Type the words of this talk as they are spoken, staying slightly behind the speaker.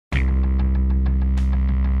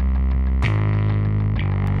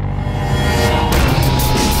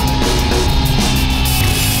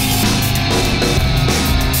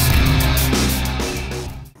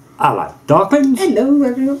Darklings? Hello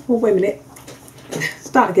everyone. Oh, wait a minute.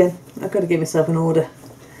 Start again. I've got to give myself an order.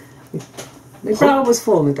 My brow was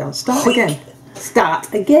falling down. Start again.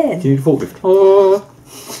 Start again. Do you need a forklift? Oh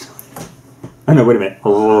no, wait a minute.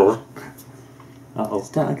 Uh-oh.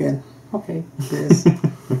 Start again. Okay. Yes.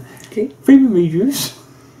 Okay. Free with me juice.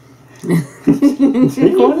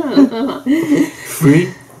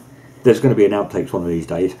 Free. There's going to be an outtakes one of these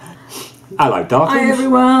days. Hello, Darklings. Hi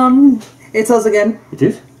everyone. It's us again. It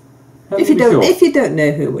is? If you don't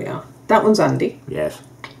know who we are, that one's Andy. Yes.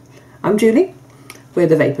 I'm Julie. We're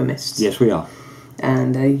the Vapor Mists. Yes, we are.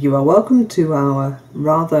 And you are welcome to our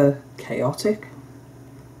rather chaotic,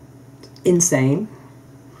 insane,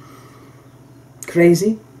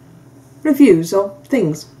 crazy reviews of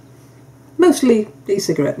things, mostly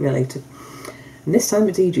e-cigarette related. And this time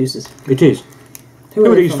it's e-juices. It is.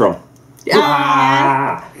 Who are these from?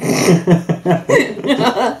 Ah!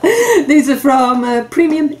 These are from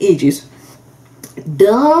Premium E-Juice.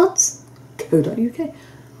 Darts.co.uk.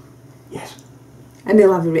 Yes. And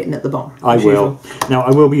they'll have it written at the bottom. I will. Now,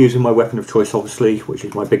 I will be using my weapon of choice, obviously, which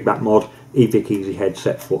is my Big Back mod, e-cig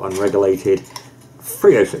headset for unregulated,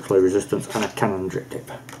 306 low resistance, and a Canon drip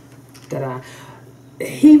tip. Ta-da.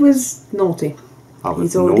 He was naughty.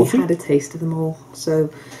 He's already had a taste of them all. So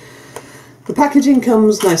the packaging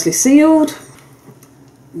comes nicely sealed.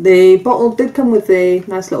 The bottle did come with a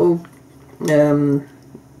nice little... no,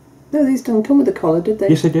 these don't come with a collar, did they?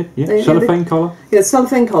 Yes, they did. Yeah. Cellophane collar. Yeah,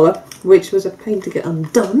 cellophane collar, which was a pain to get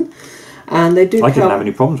undone. And they do. I didn't have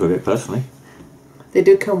any problems with it personally. They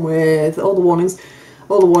do come with all the warnings.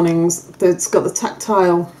 All the warnings. It's got the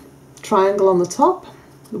tactile triangle on the top,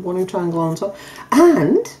 the warning triangle on top,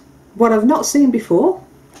 and what I've not seen before,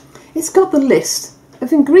 it's got the list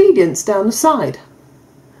of ingredients down the side.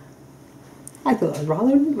 I thought that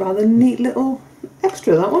was rather neat little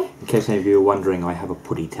extra, that one. In case any of you are wondering, I have a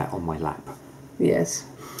puddy tat on my lap. Yes,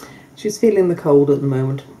 she's feeling the cold at the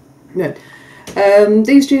moment. No,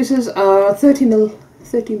 these juices are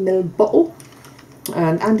 30ml bottle,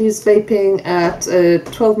 and Andy's vaping at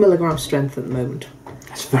 12mg strength at the moment.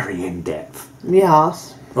 That's very in depth.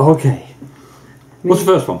 Yes. Okay. What's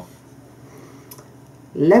the first one?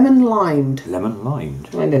 Lemon limed. Lemon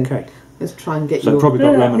limed. Okay. Let's try and get you. So probably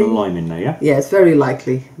got lemon and lime in there, yeah? Yes, very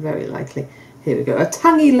likely. Very likely. Here we go. A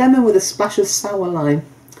tangy lemon with a splash of sour lime.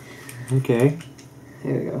 Okay.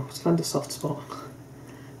 Here we go. Let's find a soft spot.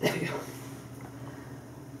 There we go.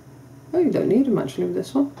 Oh, you don't need them actually with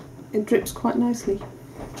this one. It drips quite nicely.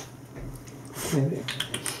 There we go.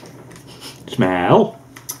 Smell.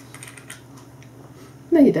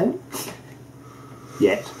 No, you don't.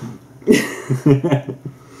 Yet.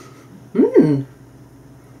 Mmm.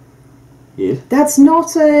 Yes. That's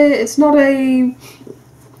not a. It's not a.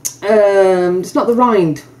 It's not the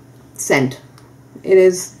rind scent. It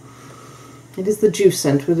is. It is the juice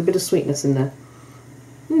scent with a bit of sweetness in there.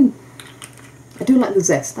 I do like the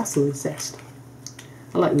zest. That's the zest.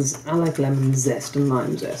 I like lemon zest and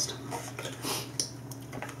lime zest.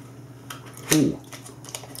 Ooh.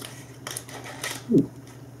 Ooh.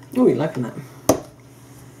 Oh, you're liking that.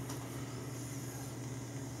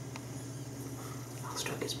 I'll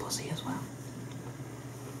stroke his pussy as well.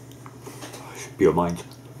 Should be your mind.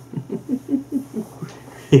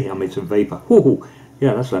 I made some vapour. Ooh,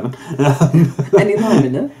 yeah, that's lemon. Any lime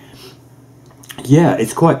in there? Yeah,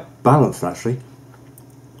 it's quite balanced actually.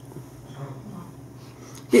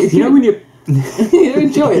 You know when you you're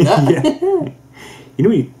enjoying that. Yeah. You know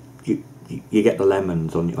when you get the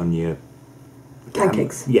lemons on your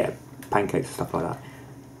Pancakes. Yeah, pancakes and stuff like that.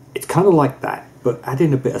 It's kind of like that, but add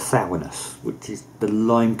in a bit of sourness, which is the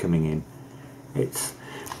lime coming in.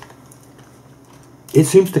 It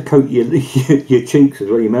seems to coat your cheeks as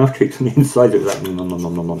well, your mouth cheeks on the inside. It's like nom nom nom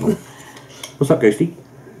nom nom nom. What's up, Ghosty?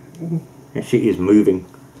 Yeah, she is moving.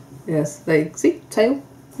 Yes, they see tail.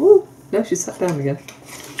 Ooh, no, she's sat down again.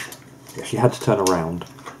 Yeah, she had to turn around.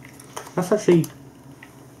 That's actually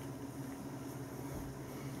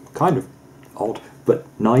kind of odd, but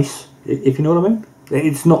nice, if you know what I mean.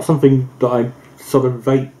 It's not something that I sort of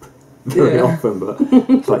vape very often, but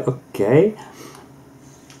it's like, okay.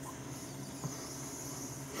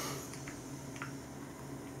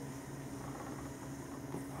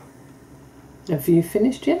 Have you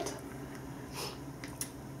finished yet?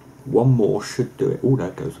 One more should do it. Oh,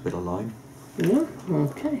 there goes a bit of lime. Yeah,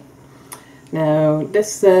 okay. Now,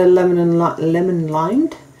 this lemon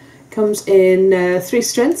limed comes in 3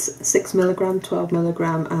 strengths, 6mg,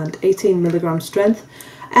 12mg and 18mg strength,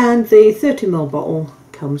 and the 30ml bottle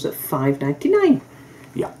comes at $5.99.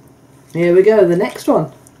 Yeah. Here we go, the next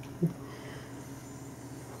one.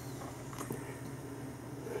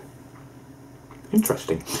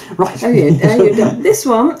 Interesting. Right. Are you done? This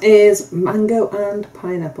one is mango and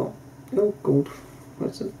pineapple. Oh, God.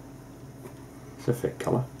 What's it? It's a thick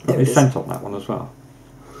colour. There There's it is. scent on that one as well.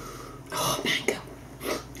 Oh, mango. I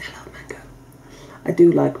love mango. I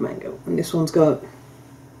do like mango. And this one's got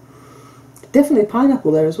definitely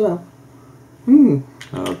pineapple there as well.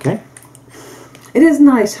 Okay. It is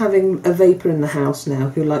nice having a vapour in the house now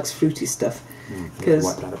who likes fruity stuff. Because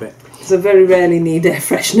Wipe that a bit. I very rarely need air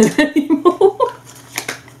freshener anymore.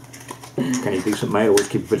 Can you do something? I always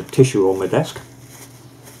keep a bit of tissue on my desk.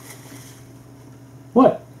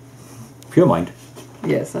 What? Pure mind.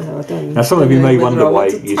 Yes, I know. I don't. Now, some of you may whether wonder I why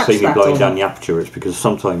want to you touch see me that blowing or down not. the aperture. It's because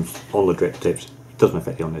sometimes on the drip tips, it doesn't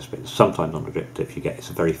affect you on this, but sometimes on the drip tips you get it's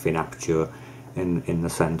a very thin aperture in the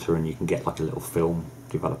centre, and you can get like a little film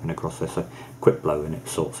developing across there. So quick blow and it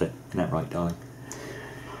sorts it. Isn't that right, darling?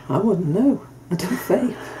 I wouldn't know. I don't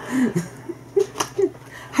vape.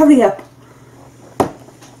 Hurry up.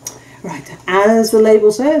 Right, as the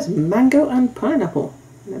label says, mango and pineapple.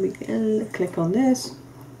 Let me click on this.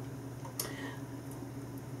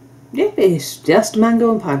 Yep, it's just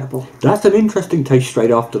mango and pineapple. That's an interesting taste straight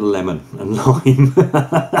after the lemon and lime.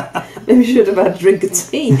 Maybe we should have had a drink of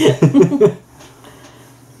tea.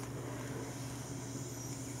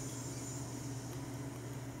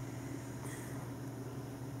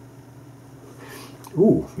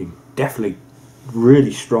 Ooh, you're definitely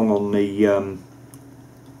really strong on the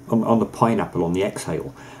on the pineapple on the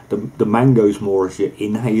exhale. The mango's more as you're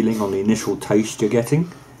inhaling on the initial taste you're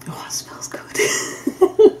getting. Oh, that smells good.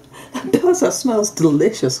 That does. That smells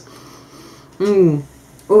delicious. Oh,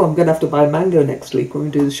 I'm going to have to buy mango next week when we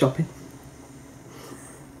do the shopping.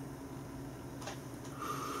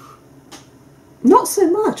 Not so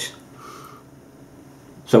much.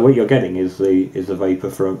 So what you're getting is the vapour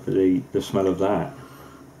from the smell of that.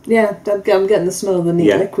 Yeah, I'm getting the smell of the neat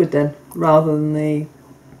Yeah. liquid then, rather than the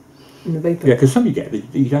vapour. Yeah, because some you get,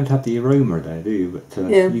 you don't have the aroma there, do you? But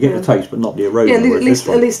Yeah, you get yeah. the taste, but not the aroma. Yeah, at whereas least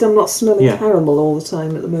this one- I'm not smelling Yeah. caramel all the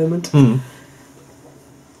time at the moment. Mm.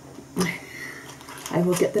 I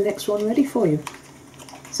will get the next one ready for you.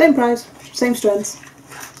 Same price, same strengths.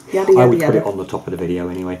 Yada I yada would put yada. it on the top of the video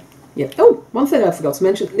anyway. Yep. Oh, one thing I forgot to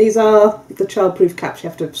mention. These are the childproof caps. You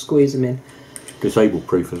have to squeeze them in. Disabled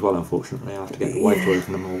proof as well, unfortunately. I have to get the wife to Yeah.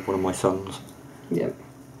 open them, or one of my sons. Yep.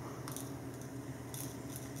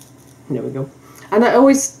 There we go. And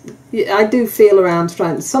I do feel around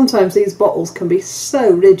trying. Sometimes these bottles can be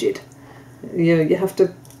so rigid. You have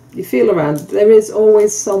to. You feel around. There is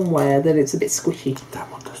always somewhere that it's a bit squishy,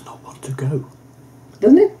 That one does not want to go.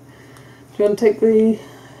 doesn't it? Do you want to take the?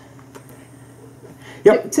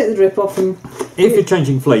 Yep. Take the drip off and. If you're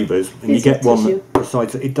changing flavours and you Here's get your one tissue. that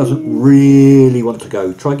decides that it doesn't really want to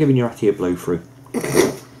go, try giving your atty a blow through.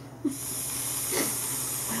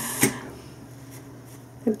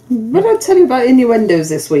 What did I tell you about innuendos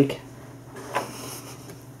this week?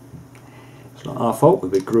 It's not our fault.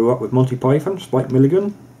 We grew up with Monty Python, Spike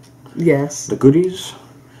Milligan, Yes. the goodies,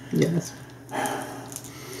 Yes.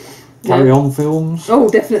 Carry On films. Oh,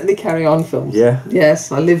 definitely Carry On films. Yeah.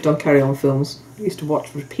 Yes, I lived on Carry On films. I used to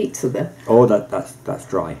watch repeats of them. Oh, that's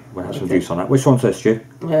dry. We'll have some Okay. juice on that. Which one says Stu?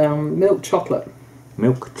 Milk chocolate.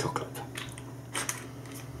 Milk chocolate.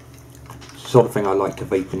 Sort of thing I like to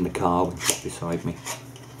vape in the car when she's beside me.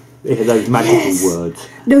 They hear those magical Yes. words.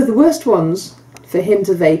 No, the worst ones for him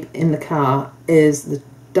to vape in the car is the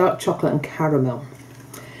dark chocolate and caramel.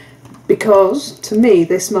 Because, to me,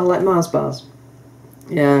 they smell like Mars bars.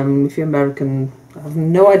 If you're American, I have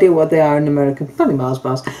no idea what they are in American. Probably Mars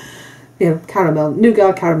bars. Caramel,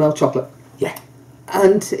 nougat caramel chocolate. Yeah.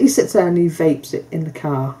 And he sits there and he vapes it in the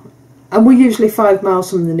car. And we're usually 5 miles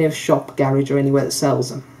from the nearest shop, garage or anywhere that sells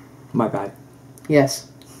them. My bad. Yes.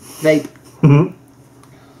 Vape.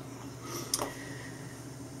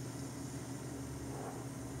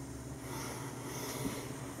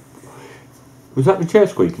 Was that the chair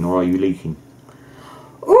squeaking or are you leaking?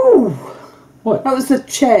 Ooh! What? That was the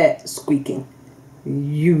chair squeaking.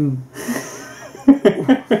 You.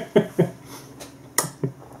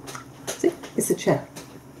 See? It's a chair.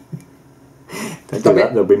 Don't Stop do it.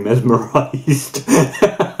 that, they'll be mesmerised.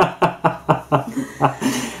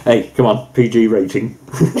 Hey, come on, PG rating.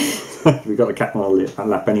 We've got the cat on our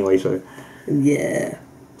lap anyway, so... Yeah.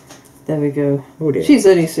 There we go. Oh dear. She's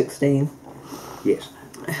only 16. Yes.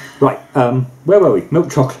 Right, where were we?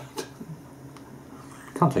 Milk chocolate.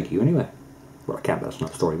 Can't take you anywhere. Well, I can, but that's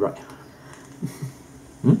not a story, right?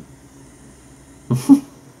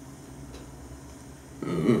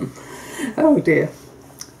 Oh dear.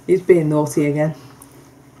 He's being naughty again.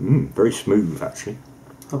 Very smooth, actually.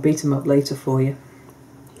 I'll beat him up later for you.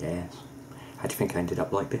 Yes. How do you think I ended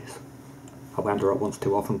up like this? I wound her up once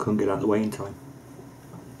too often, couldn't get out of the way in time.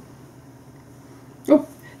 Oh,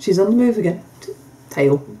 she's on the move again.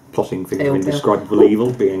 Tail. Plotting things Tail, of tail. indescribable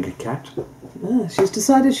evil, being a cat. Ah, she's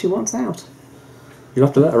decided she wants out. You'll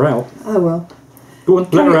have to let her out. Oh well. Go on,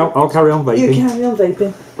 let her out. I'll carry on vaping. You carry on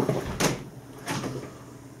vaping.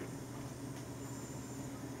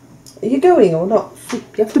 Are you going or not?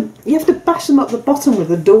 You have to bash them up the bottom with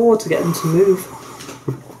the door to get them to move.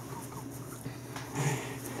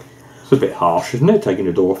 It's a bit harsh, isn't it? Taking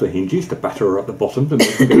the door off the hinges to batter her at the bottom to make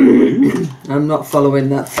her move. I'm not following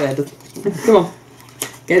that thread. Come on,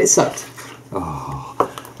 get it sucked.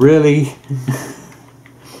 Oh, really?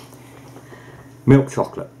 Milk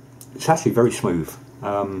chocolate. It's actually very smooth.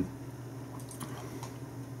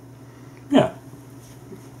 Yeah.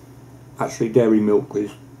 Actually, dairy milk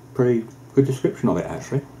is pretty good description of it,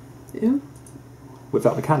 actually. Yeah.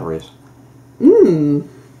 Without the calories. Mmm.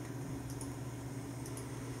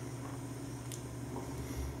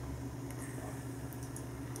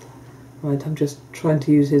 Right, I'm just trying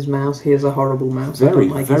to use his mouse. He has a horrible mouse. I Very,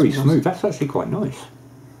 don't like very his mouse. smooth. That's actually quite nice.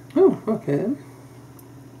 Oh, okay then.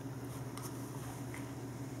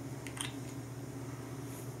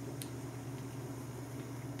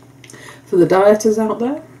 For the dieters out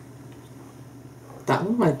there, that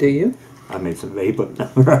one might do you. I made some vape,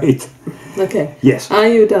 but right. Okay. Yes. Are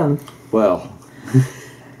you done? Well,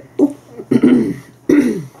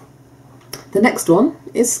 The next one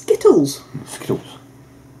is Skittles. Skittles.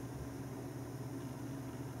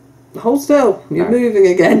 Hold still. You're No. moving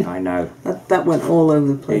again. I know. That went all over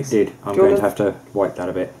the It place. did. I'm Do you going want to have to wipe that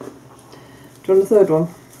a bit. Do you want a third one?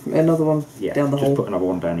 Another one Yeah, down the just hole. put another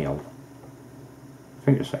one down the hole.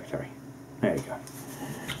 Thank you, Secretary. There you go.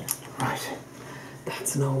 Right.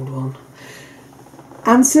 That's an old one.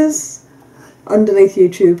 Answers underneath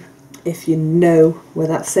YouTube if you know where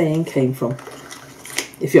that saying came from.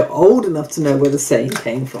 If you're old enough to know where the saying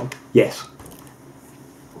came from. Yes.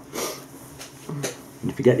 And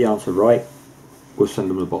if you get the answer right, we'll send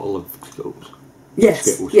them a bottle of Skittles. Yes.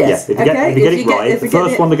 Skittles. Yes. Yeah. If you Okay. get it right, the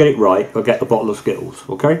first one to get it right will get the bottle of Skittles.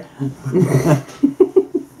 Okay? It's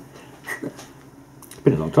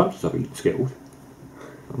been a long time since I've eaten Skittles.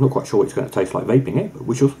 I'm not quite sure what it's going to taste like vaping it, but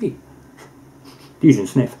we shall see. You didn't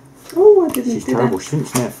sniff. Oh, I didn't She's do terrible. that. She didn't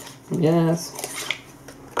sniff. Yes.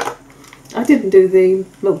 I didn't do the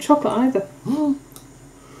milk chocolate either. Oh,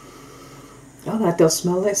 that does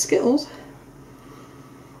smell like Skittles.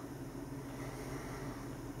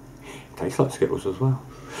 Tastes like Skittles as well.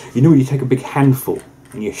 You know when you take a big handful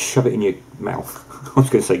and you shove it in your mouth? I was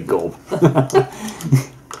going to say gob.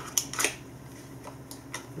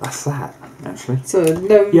 That's that, actually. So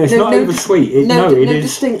no. Yeah, it's no, not no, over sweet. No, it no is.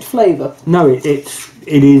 distinct flavour. No, it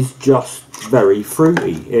is just very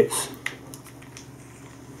fruity. It's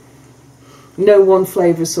No one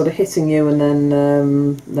flavour is sort of hitting you, and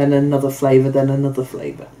then another flavour, then another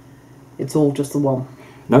flavour. It's all just the one.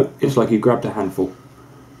 no, it's like you grabbed a handful.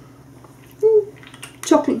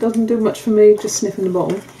 Chocolate doesn't do much for me, just sniffing the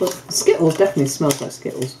bottle. But Skittles definitely smells like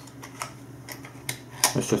Skittles.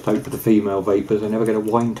 Let's just hope for the female vapors they never get a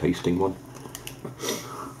wine tasting one.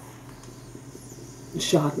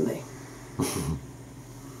 Chardonnay.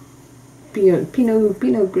 Pinot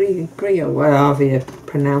Grillo, whatever you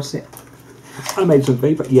pronounce it. I made some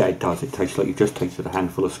vapor. Yeah, it does. It tastes like you just tasted a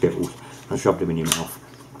handful of Skittles and shoved them in your mouth.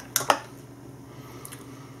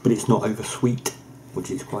 But it's not over sweet,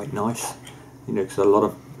 which is quite nice. You know, because a lot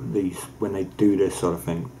of these, when they do this sort of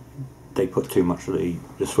thing, they put too much of the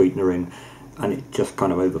sweetener in, and it just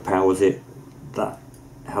kind of overpowers it. That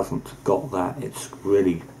hasn't got that. It's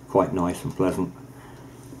really quite nice and pleasant.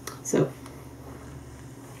 So,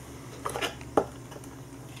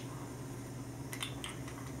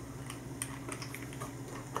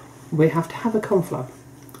 we have to have a conflab.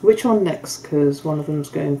 Which one next? Because one of them's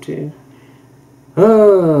going to...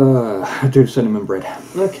 I do cinnamon bread.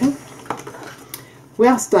 Okay. We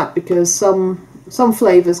asked that because some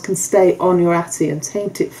flavours can stay on your atty and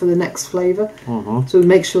taint it for the next flavour. So we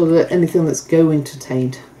make sure that anything that's going to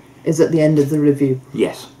taint is at the end of the review.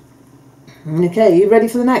 Yes. Okay, you ready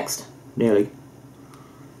for the next? Nearly.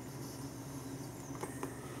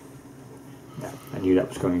 Yeah, I knew that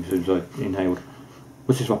was coming as soon as I inhaled.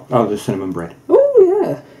 What's this one? Oh, the cinnamon bread.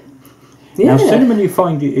 Oh, yeah. Now, cinnamon, you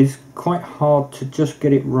find it is quite hard to just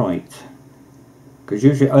get it right. Because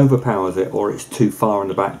usually it overpowers it, or it's too far in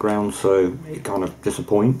the background, so it kind of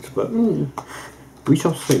disappoints, but we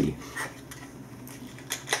shall see.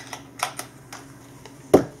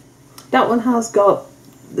 That one has got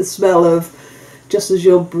the smell of, just as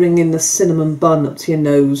you're bringing the cinnamon bun up to your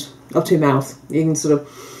nose, up to your mouth, you can sort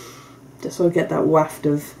of get that waft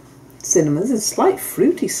of cinnamon. There's a slight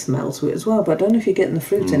fruity smell to it as well, but I don't know if you're getting the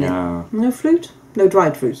fruit in it. No. No fruit? No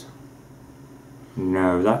dried fruit?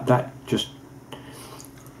 No, that just...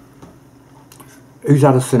 Who's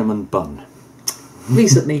had a cinnamon bun?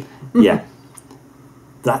 Recently. Yeah.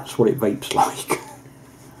 That's what it vapes like.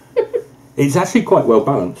 It's actually quite well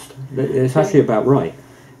balanced. It's actually about right.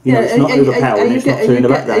 You know, it's not overpowering, it's not too in the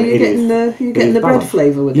background. Are you getting the bread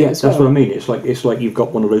flavour with it as well? That's what I mean. It's like you've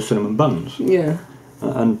got one of those cinnamon buns. Yeah.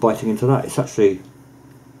 And biting into that, it's actually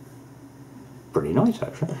pretty nice,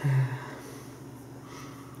 actually.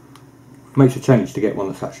 Makes a change to get one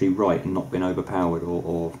that's actually right and not been overpowered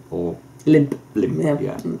or limp.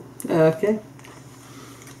 Yeah. Okay.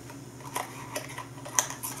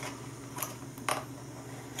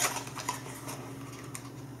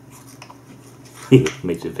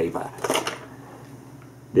 Makes it vapour.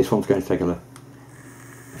 This one's going to take a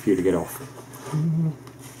few to get off.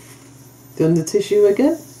 Done the tissue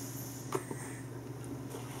again?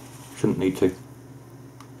 Shouldn't need to.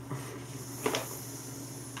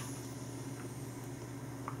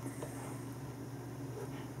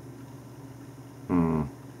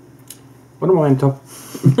 What am I on top?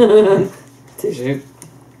 Tissue.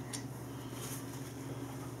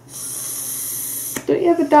 Don't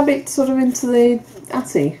you ever dab it sort of into the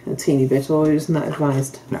atty a teeny bit, or isn't that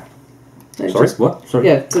advised? No. No, Sorry, just- what? Sorry.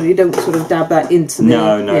 Yeah, so you don't sort of dab that into the...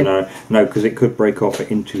 No, because it could break off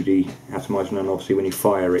into the atomizer, and obviously when you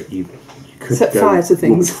fire it, you could Set go fire to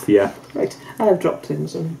things. woof, yeah. Right, I have dropped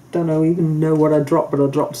things. I don't even know what I dropped, but I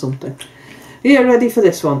dropped something. Are you ready for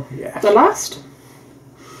this one? Yeah. The last.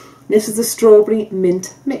 This is the strawberry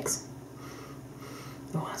mint mix.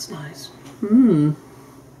 Oh, that's nice. Do you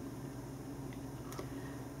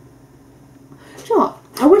know what?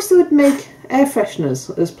 I wish they would make air fresheners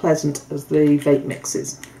as pleasant as the vape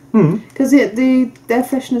mixes. Because the air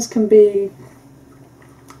fresheners can be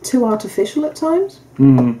too artificial at times.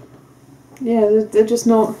 Yeah, they're just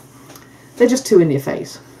not... They're just too in your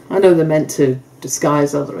face. I know they're meant to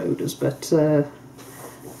disguise other odours, but...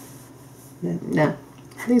 no.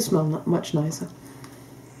 These smell not much nicer.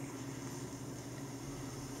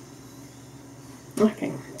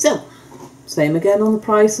 Okay, so... Same again on the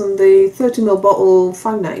price, and the 30ml bottle,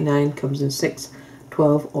 $5.99, comes in 6,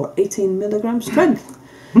 12 or 18 milligram strength.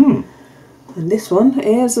 And this one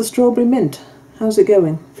is a strawberry mint. How's it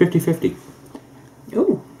going? 50-50.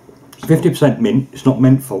 Oh. 50% mint. It's not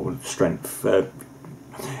meant for strength.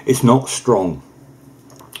 It's not strong.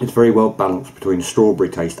 It's very well balanced between strawberry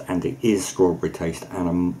taste, and it is strawberry taste,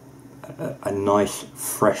 and a nice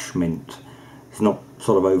fresh mint. It's not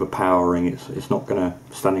sort of overpowering. It's not going to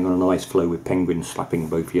standing on an ice floe with penguins slapping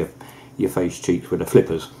both your face cheeks with the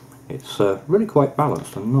flippers. It's really quite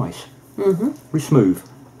balanced and nice. Very smooth.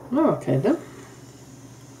 Oh, okay then.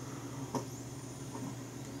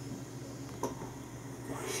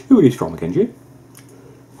 Who are these from again, Jim?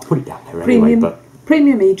 I'll put it down there anyway. But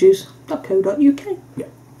Premiumejuice.co.uk. yeah,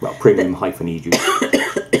 well, premium-e-juice.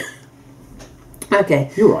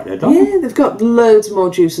 Okay. You're right there, Don. Yeah, they've got loads more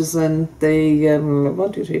juices than the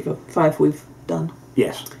 1, 2, 3, 4, 5 we've done.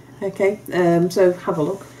 Yes. Okay, so have a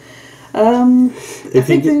look. I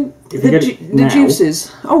think the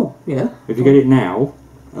juices. Oh, yeah. If you get it now,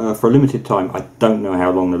 for a limited time, I don't know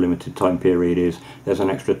how long the limited time period is, there's an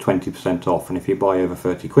extra 20% off, and if you buy over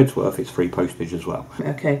 30 quid's worth, it's free postage as well.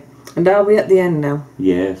 Okay. And are we at the end now?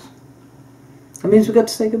 Yes. That means we've got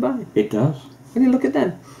to say goodbye. It does. Can you look at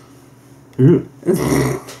them?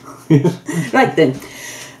 Yes. Right then.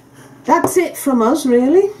 That's it from us,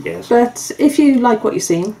 really. Yes. But if you like what you're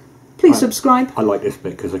seeing, please subscribe. I like this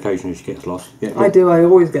bit because occasionally she gets lost. Yeah, I do, I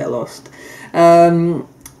always get lost.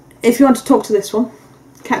 If you want to talk to this one,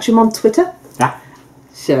 catch him on Twitter. Ah.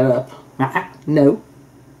 Shut up. Ah. No.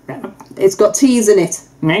 It's got T's in it.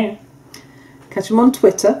 Nah. Catch him on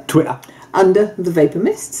Twitter. Twitter. Under the Vapor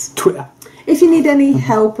Mists. Twitter. If you need any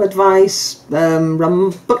help, advice,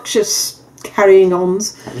 rambunctious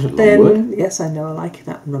carrying-ons, then... word. Yes, I know, I like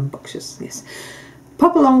that, rambunctious, yes.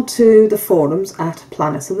 Pop along to the forums at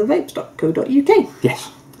planetofthevapes.co.uk. Yes.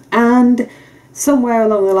 And somewhere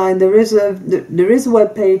along the line there is a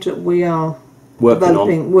web page that we are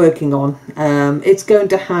working on. It's going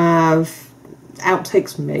to have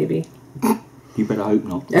outtakes, maybe. You better hope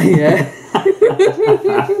not. Yeah.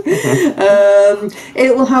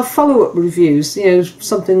 It will have follow-up reviews. You know,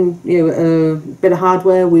 something, you know, a bit of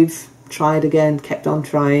hardware we've tried again, kept on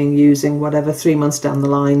trying, using whatever, 3 months down the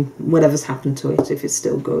line, whatever's happened to it, if it's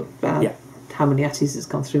still good, Yeah. how many atties it's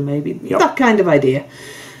gone through, maybe, Yep. that kind of idea.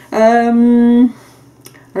 And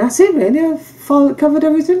that's it, really. I've covered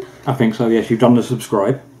everything. I think so, yes. You've done the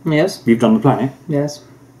subscribe. Yes, You've done the planet. yes.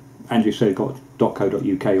 And you said got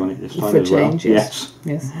 .co.uk on it this time For as well. change, yes.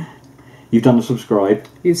 Yes. You've done the subscribe.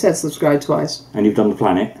 You've said subscribe twice. And you've done the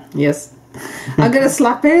planet. Yes. I'm going to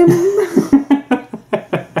slap him.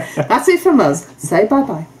 That's it from us. Say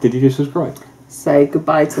bye-bye. Did you just subscribe? Say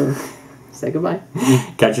goodbye to them. Say goodbye.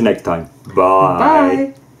 Catch you next time.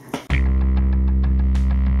 Bye. Bye.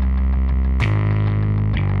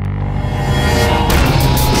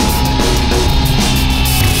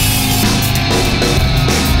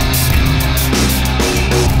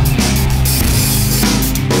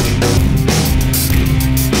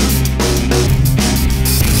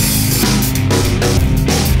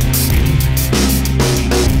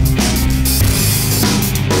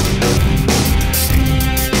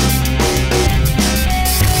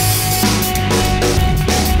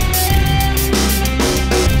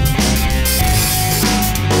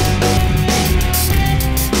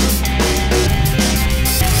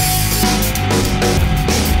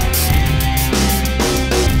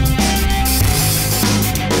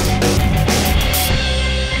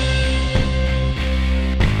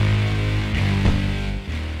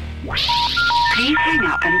 Please hang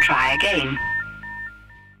up and try again.